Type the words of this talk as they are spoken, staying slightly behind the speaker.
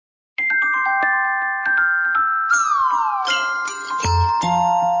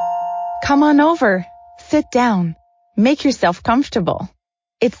Come on over. Sit down. Make yourself comfortable.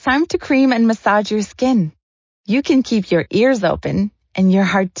 It's time to cream and massage your skin. You can keep your ears open and your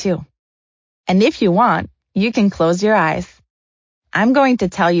heart too. And if you want, you can close your eyes. I'm going to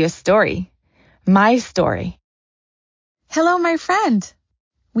tell you a story. My story. Hello, my friend.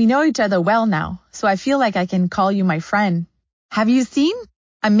 We know each other well now, so I feel like I can call you my friend. Have you seen?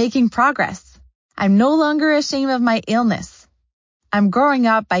 I'm making progress. I'm no longer ashamed of my illness. I'm growing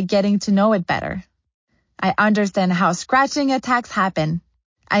up by getting to know it better. I understand how scratching attacks happen.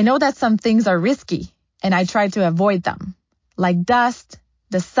 I know that some things are risky, and I try to avoid them, like dust,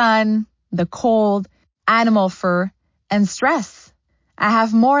 the sun, the cold, animal fur, and stress. I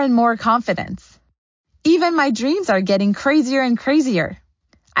have more and more confidence. Even my dreams are getting crazier and crazier.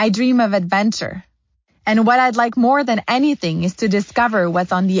 I dream of adventure. And what I'd like more than anything is to discover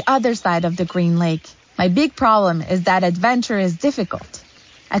what's on the other side of the Green Lake. My big problem is that adventure is difficult.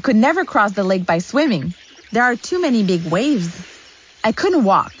 I could never cross the lake by swimming. There are too many big waves. I couldn't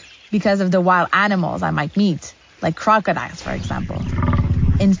walk because of the wild animals I might meet, like crocodiles, for example.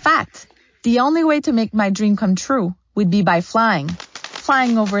 In fact, the only way to make my dream come true would be by flying.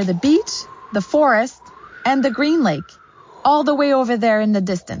 Flying over the beach, the forest, and the Green Lake, all the way over there in the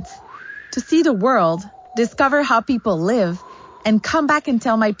distance. To see the world, discover how people live, and come back and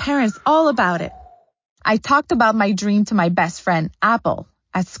tell my parents all about it. I talked about my dream to my best friend, Apple,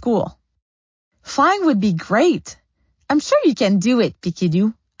 at school. Flying would be great. I'm sure you can do it,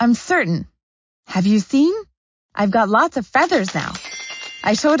 Pikidoo. I'm certain. Have you seen? I've got lots of feathers now.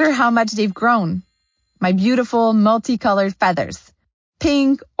 I showed her how much they've grown. My beautiful multicolored feathers.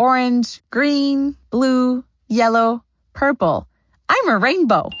 Pink, orange, green, blue, yellow, purple. I'm a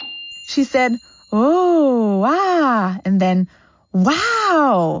rainbow. She said, "Oh, wow," and then,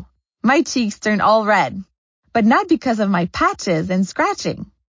 "Wow." My cheeks turned all red, but not because of my patches and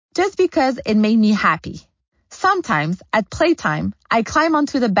scratching, just because it made me happy. Sometimes, at playtime, I climb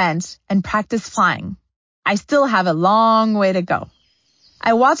onto the bench and practice flying. I still have a long way to go.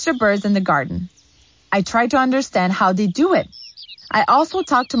 I watch the birds in the garden. I try to understand how they do it. I also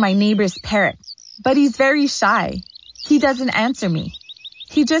talk to my neighbor's parrot, but he's very shy. He doesn't answer me.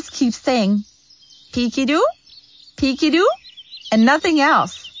 He just keeps saying, "Pikidoo, Pikidoo," and nothing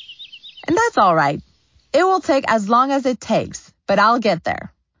else. And that's all right. It will take as long as it takes, but I'll get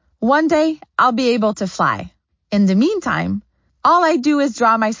there. One day, I'll be able to fly. In the meantime, all I do is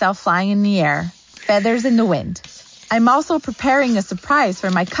draw myself flying in the air, feathers in the wind. I'm also preparing a surprise for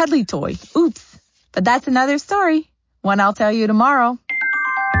my cuddly toy. Oops. But that's another story. One I'll tell you tomorrow.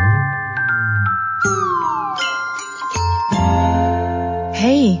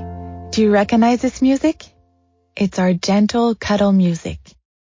 Hey, do you recognize this music? It's our gentle cuddle music.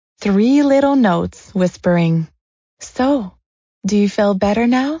 3 little notes whispering, "So, do you feel better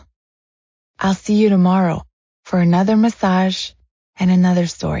now?" I'll see you tomorrow for another massage and another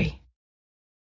story.